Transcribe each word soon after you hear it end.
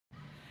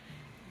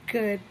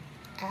Good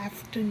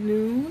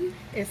afternoon.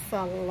 It's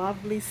a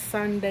lovely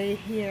Sunday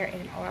here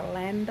in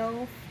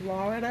Orlando,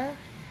 Florida.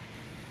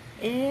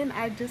 And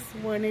I just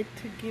wanted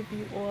to give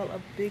you all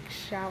a big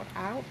shout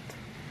out.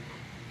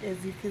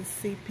 As you can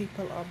see,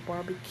 people are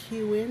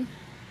barbecuing.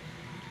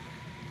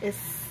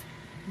 It's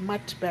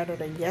much better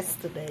than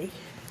yesterday.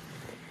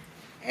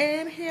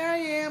 And here I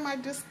am. I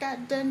just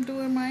got done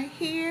doing my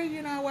hair.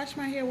 You know, I wash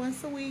my hair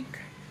once a week.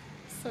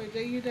 So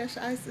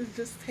JU-Ice is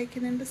just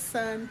taking in the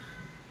sun.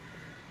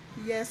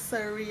 Yes,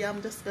 sirree,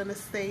 I'm just going to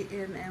stay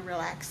in and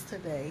relax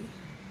today.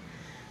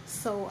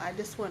 So I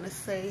just want to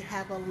say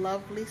have a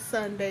lovely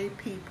Sunday,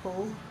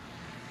 people.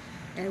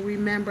 And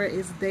remember,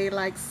 it's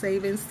daylight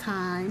savings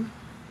time.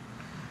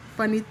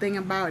 Funny thing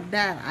about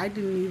that, I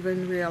didn't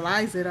even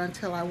realize it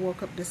until I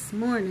woke up this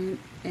morning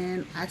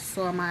and I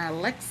saw my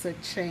Alexa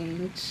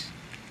change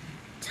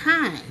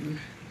time.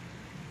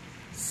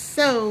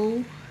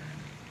 So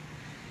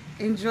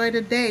enjoy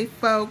the day,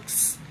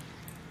 folks.